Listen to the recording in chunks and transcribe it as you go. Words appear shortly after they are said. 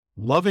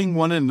Loving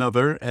one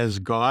another as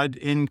God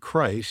in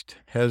Christ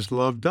has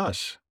loved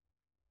us.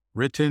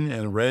 Written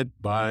and read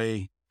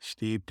by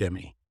Steve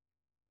Demme.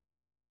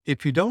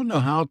 If you don't know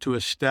how to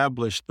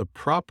establish the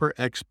proper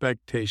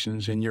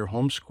expectations in your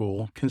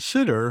homeschool,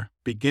 consider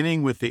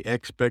beginning with the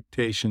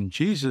expectation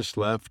Jesus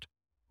left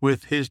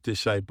with his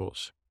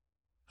disciples.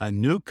 A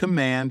new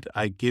command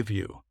I give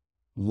you.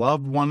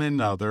 Love one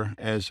another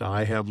as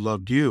I have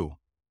loved you.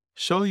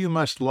 So you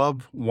must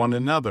love one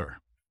another.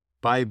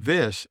 By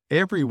this,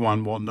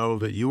 everyone will know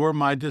that you are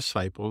my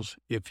disciples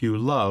if you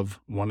love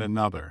one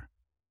another.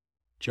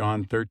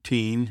 John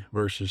 13,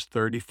 verses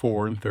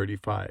 34 and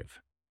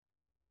 35.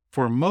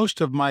 For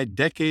most of my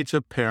decades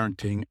of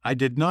parenting, I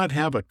did not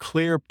have a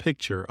clear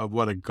picture of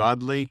what a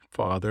godly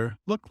father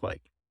looked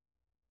like.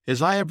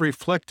 As I have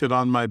reflected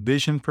on my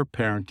vision for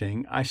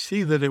parenting, I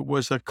see that it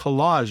was a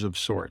collage of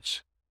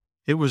sorts.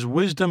 It was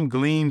wisdom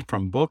gleaned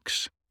from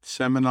books,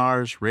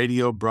 seminars,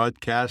 radio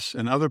broadcasts,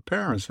 and other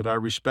parents that I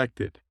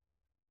respected.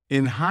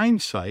 In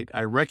hindsight,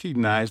 I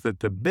recognize that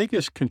the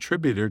biggest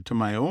contributor to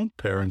my own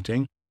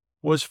parenting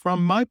was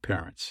from my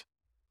parents.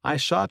 I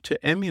sought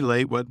to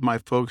emulate what my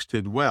folks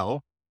did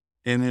well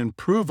and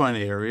improve on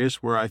areas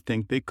where I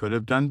think they could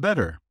have done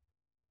better.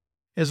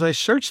 As I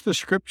searched the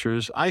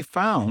scriptures, I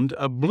found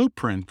a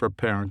blueprint for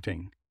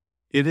parenting.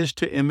 It is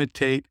to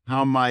imitate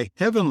how my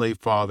Heavenly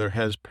Father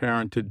has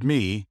parented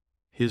me,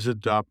 his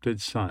adopted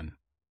son.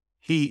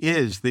 He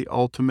is the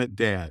ultimate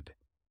dad.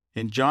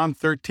 In John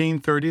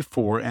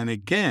 13:34 and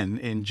again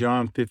in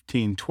John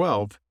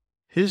 15:12,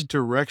 his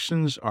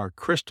directions are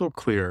crystal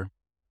clear.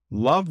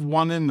 Love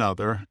one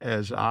another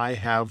as I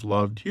have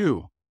loved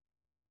you.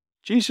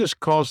 Jesus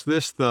calls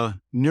this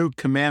the new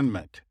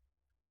commandment.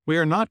 We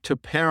are not to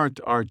parent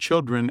our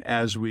children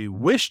as we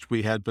wished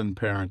we had been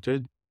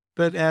parented,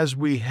 but as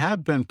we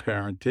have been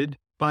parented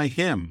by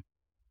him.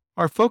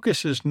 Our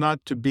focus is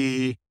not to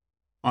be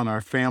on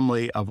our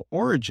family of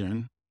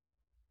origin,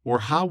 or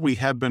how we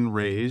have been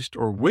raised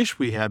or wish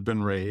we had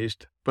been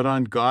raised, but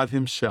on God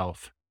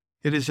himself.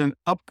 It is an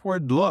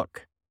upward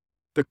look.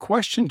 The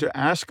question to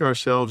ask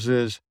ourselves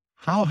is,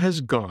 how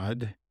has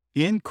God,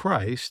 in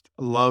Christ,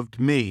 loved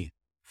me?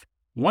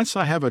 Once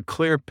I have a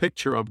clear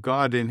picture of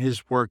God and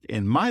his work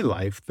in my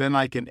life, then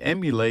I can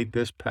emulate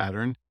this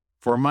pattern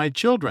for my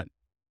children.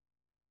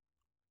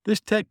 This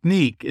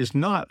technique is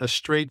not a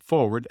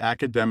straightforward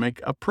academic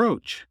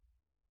approach,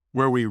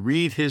 where we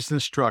read his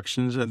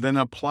instructions and then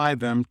apply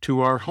them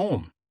to our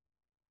home.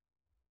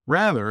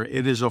 Rather,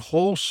 it is a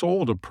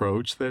whole-souled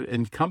approach that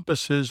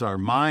encompasses our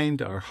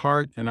mind, our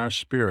heart, and our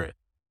spirit.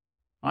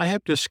 I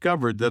have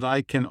discovered that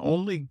I can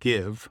only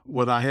give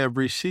what I have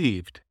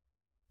received.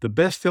 The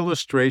best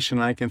illustration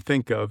I can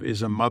think of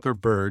is a mother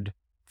bird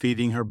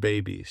feeding her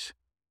babies.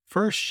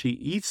 First, she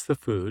eats the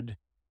food,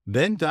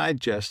 then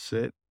digests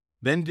it,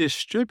 then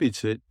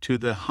distributes it to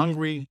the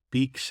hungry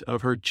beaks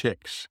of her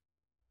chicks.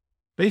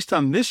 Based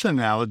on this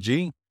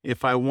analogy,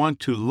 if I want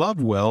to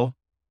love well,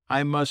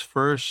 I must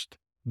first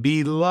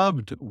be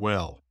loved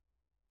well.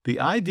 The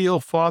ideal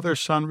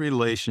father-son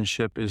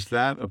relationship is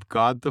that of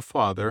God the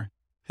Father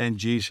and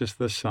Jesus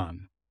the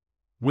Son.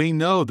 We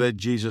know that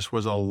Jesus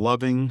was a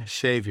loving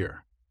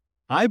Savior.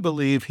 I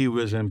believe he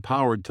was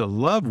empowered to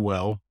love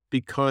well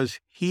because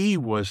he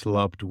was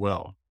loved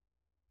well.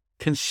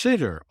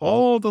 Consider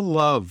all the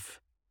love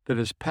that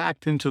is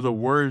packed into the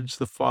words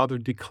the Father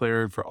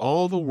declared for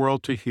all the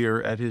world to hear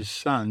at his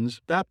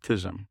Son's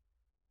baptism.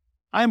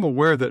 I am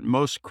aware that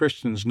most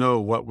Christians know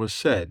what was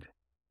said.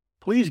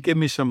 Please give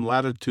me some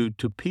latitude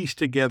to piece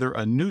together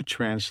a new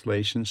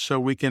translation so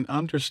we can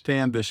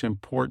understand this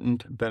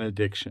important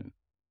benediction.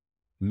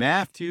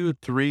 Matthew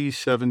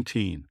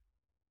 3:17.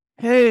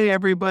 Hey,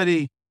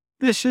 everybody,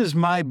 this is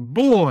my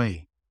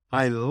boy.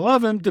 I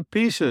love him to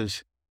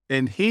pieces,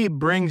 and he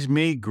brings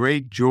me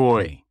great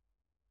joy.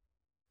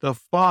 The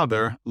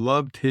Father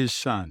loved his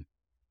Son.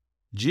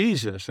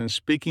 Jesus, in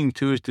speaking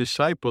to his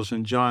disciples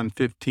in John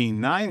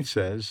 15:9,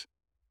 says,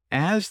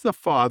 As the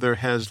Father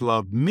has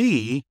loved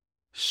me,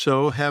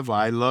 so have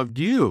I loved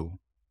you.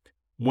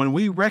 When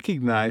we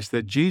recognize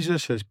that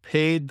Jesus has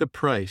paid the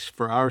price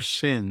for our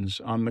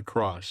sins on the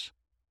cross,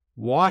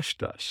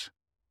 washed us,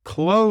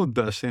 clothed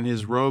us in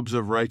his robes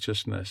of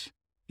righteousness,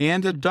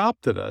 and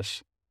adopted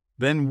us,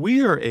 then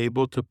we are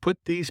able to put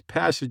these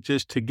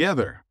passages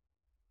together.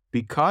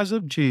 Because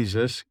of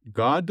Jesus,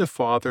 God the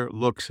Father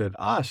looks at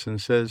us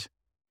and says,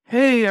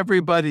 Hey,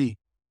 everybody,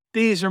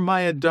 these are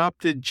my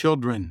adopted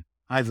children.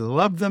 I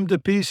love them to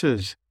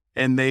pieces,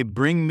 and they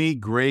bring me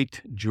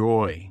great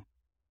joy.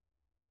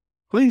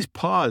 Please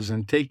pause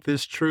and take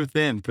this truth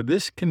in, for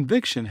this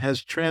conviction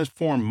has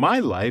transformed my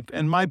life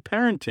and my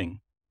parenting.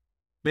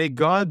 May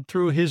God,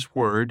 through his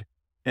word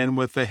and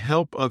with the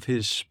help of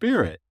his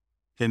Spirit,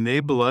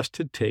 enable us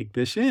to take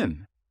this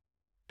in.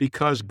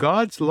 Because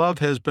God's love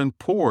has been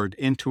poured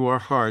into our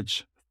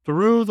hearts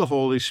through the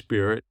Holy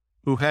Spirit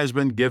who has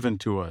been given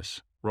to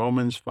us.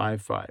 Romans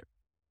 5:5.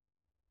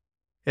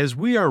 As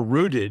we are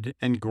rooted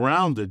and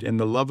grounded in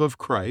the love of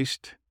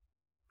Christ,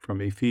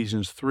 from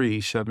Ephesians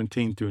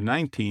 3:17 through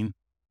 19,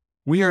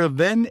 We are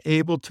then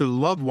able to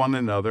love one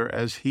another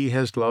as He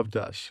has loved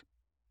us.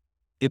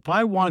 If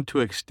I want to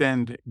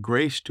extend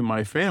grace to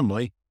my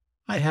family,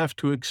 I have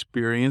to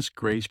experience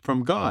grace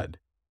from God.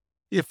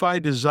 If I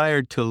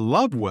desire to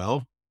love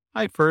well,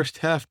 I first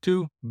have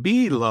to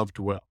be loved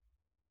well.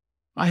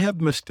 I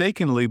have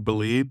mistakenly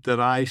believed that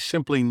I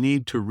simply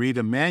need to read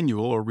a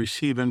manual or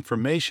receive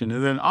information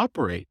and then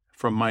operate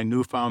from my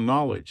newfound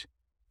knowledge.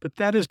 But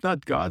that is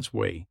not God's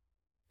way.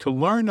 To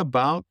learn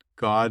about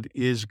God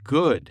is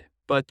good,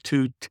 but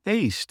to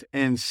taste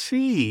and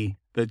see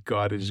that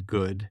God is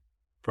good,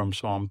 from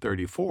Psalm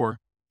 34,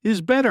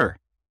 is better.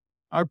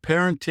 Our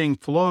parenting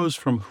flows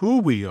from who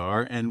we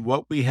are and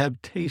what we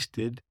have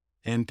tasted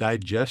and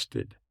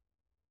digested.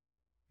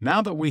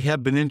 Now that we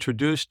have been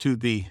introduced to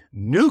the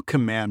new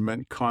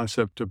commandment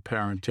concept of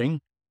parenting,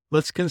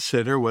 let's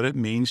consider what it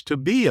means to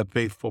be a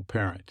faithful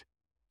parent.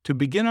 To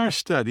begin our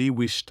study,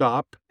 we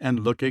stop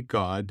and look at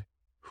God,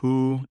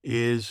 who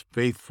is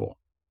faithful.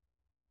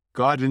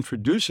 God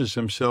introduces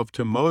Himself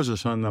to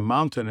Moses on the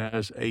mountain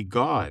as a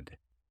God,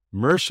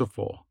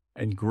 merciful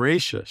and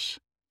gracious,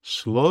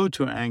 slow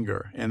to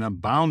anger, and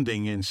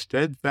abounding in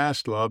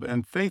steadfast love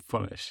and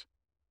faithfulness.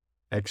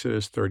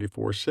 Exodus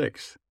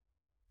 34:6.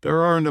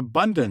 There are an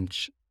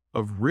abundance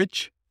of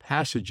rich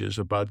passages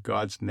about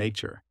God's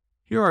nature.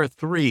 Here are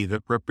 3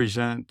 that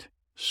represent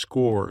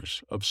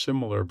scores of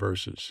similar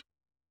verses.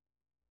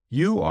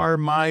 You are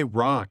my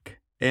rock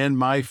and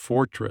my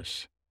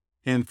fortress,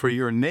 and for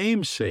your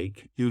name's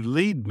sake you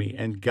lead me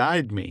and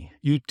guide me.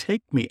 You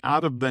take me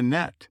out of the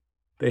net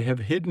they have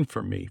hidden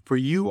for me, for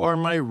you are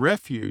my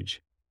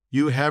refuge.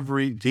 You have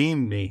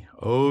redeemed me,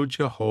 O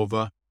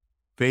Jehovah,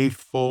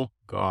 faithful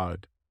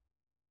God.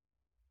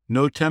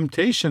 No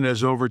temptation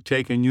has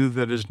overtaken you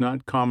that is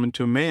not common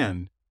to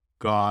man.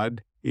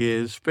 God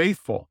is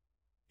faithful,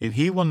 and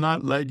He will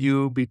not let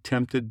you be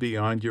tempted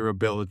beyond your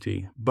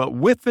ability. But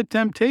with the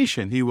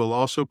temptation, He will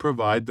also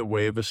provide the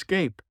way of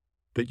escape,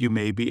 that you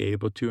may be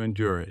able to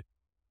endure it.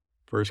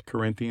 1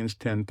 Corinthians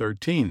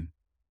 10:13.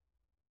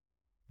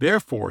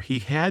 Therefore, He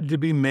had to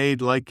be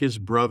made like His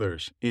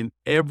brothers in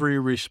every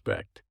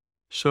respect,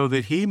 so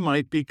that He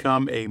might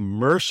become a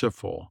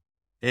merciful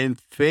and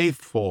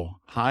faithful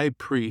high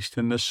priest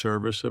in the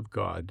service of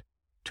God,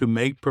 to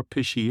make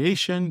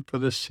propitiation for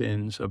the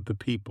sins of the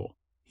people.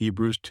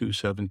 Hebrews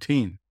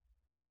 2:17.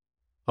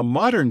 A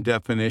modern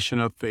definition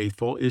of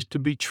faithful is to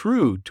be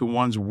true to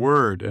one's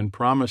word and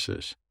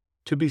promises,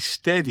 to be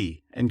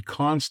steady and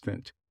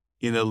constant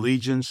in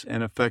allegiance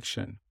and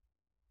affection.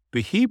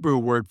 The Hebrew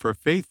word for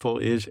faithful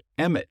is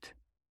emet,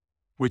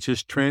 which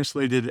is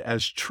translated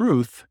as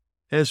truth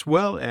as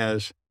well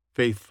as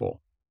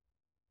faithful.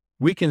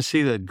 We can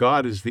see that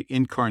God is the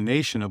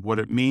incarnation of what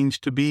it means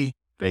to be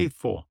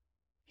faithful.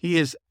 He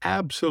is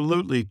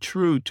absolutely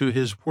true to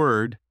His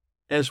word,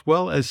 as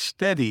well as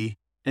steady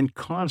and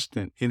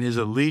constant in His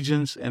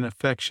allegiance and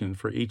affection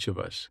for each of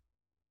us.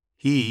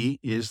 He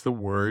is the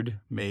Word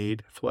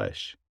made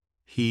flesh.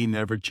 He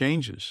never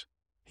changes.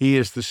 He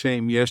is the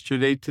same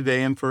yesterday,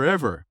 today, and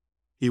forever.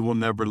 He will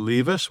never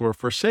leave us or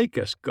forsake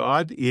us.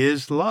 God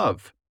is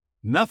love.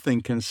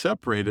 Nothing can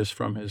separate us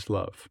from His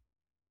love.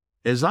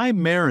 As I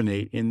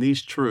marinate in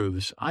these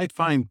truths, I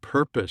find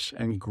purpose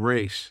and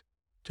grace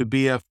to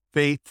be a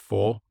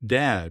faithful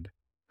dad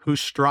who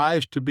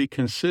strives to be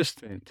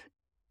consistent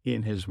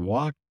in his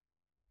walk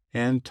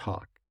and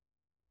talk,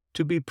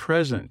 to be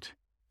present,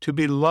 to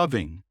be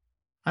loving.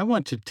 I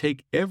want to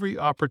take every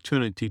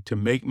opportunity to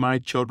make my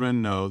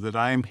children know that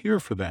I am here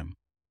for them,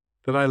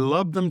 that I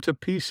love them to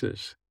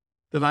pieces,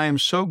 that I am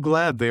so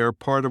glad they are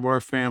part of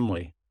our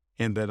family,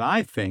 and that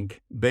I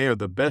think they are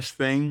the best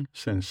thing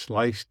since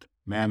sliced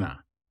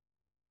manna.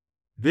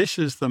 This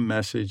is the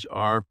message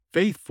our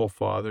faithful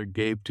Father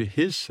gave to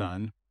His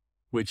Son,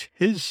 which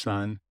His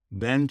Son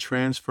then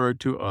transferred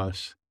to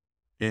us,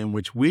 and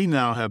which we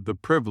now have the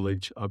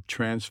privilege of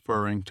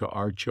transferring to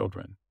our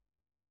children.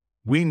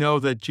 We know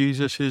that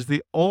Jesus is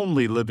the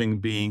only living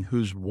being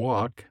whose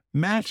walk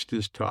matched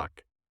His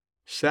talk.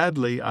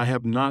 Sadly, I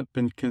have not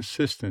been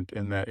consistent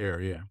in that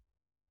area.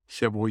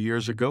 Several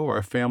years ago,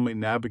 our family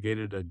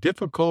navigated a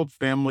difficult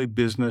family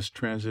business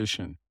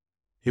transition.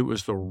 It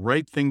was the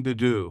right thing to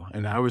do,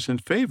 and I was in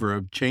favor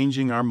of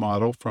changing our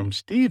model from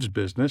Steve's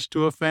business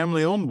to a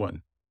family-owned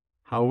one.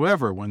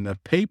 However, when the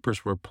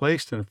papers were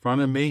placed in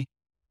front of me,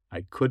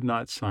 I could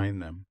not sign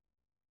them.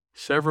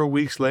 Several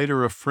weeks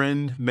later, a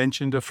friend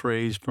mentioned a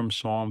phrase from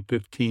Psalm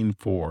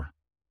 15:4.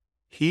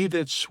 He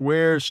that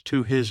swears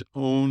to his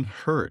own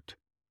hurt,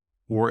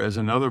 or as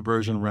another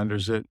version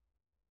renders it,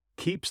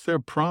 keeps their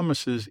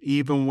promises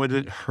even when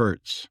it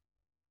hurts.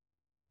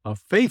 A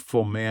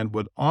faithful man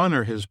would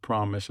honor his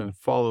promise and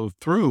follow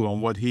through on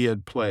what he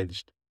had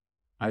pledged.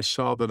 I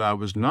saw that I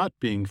was not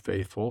being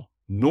faithful,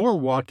 nor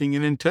walking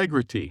in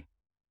integrity,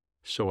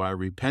 so I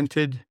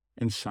repented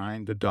and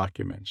signed the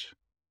documents.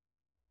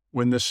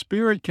 When the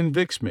Spirit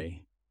convicts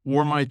me,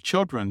 or my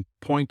children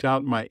point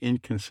out my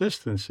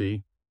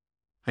inconsistency,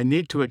 I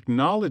need to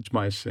acknowledge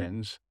my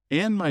sins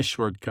and my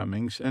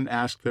shortcomings and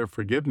ask their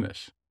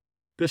forgiveness.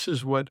 This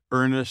is what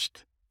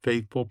earnest,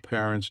 faithful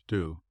parents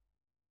do.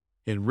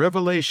 In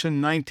Revelation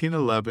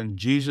 19:11,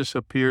 Jesus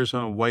appears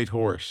on a white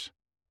horse.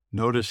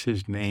 Notice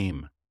his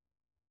name.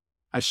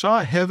 I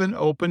saw heaven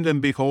opened,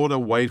 and behold, a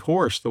white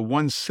horse. The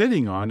one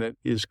sitting on it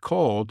is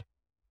called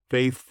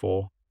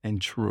Faithful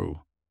and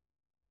True.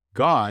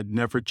 God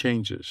never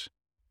changes.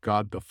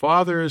 God the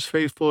Father is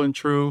faithful and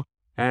true,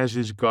 as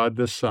is God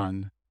the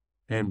Son,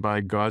 and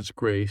by God's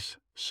grace,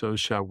 so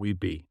shall we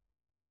be.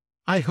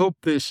 I hope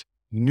this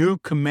new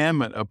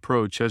commandment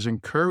approach has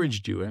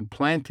encouraged you and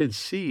planted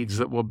seeds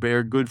that will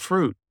bear good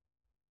fruit.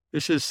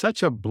 This is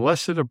such a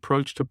blessed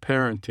approach to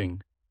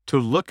parenting, to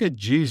look at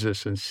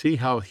Jesus and see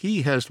how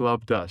he has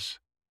loved us.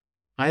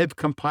 I have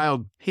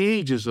compiled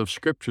pages of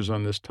scriptures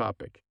on this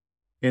topic.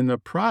 In the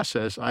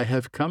process, I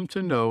have come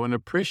to know and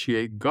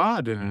appreciate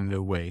God in a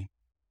new way.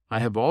 I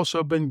have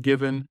also been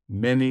given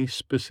many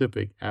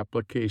specific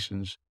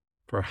applications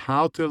for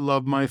how to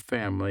love my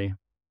family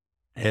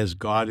as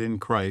God in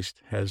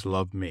Christ has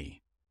loved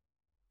me.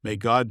 May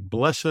God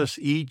bless us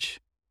each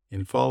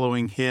in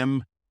following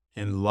him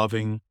and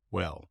loving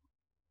well.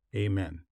 Amen.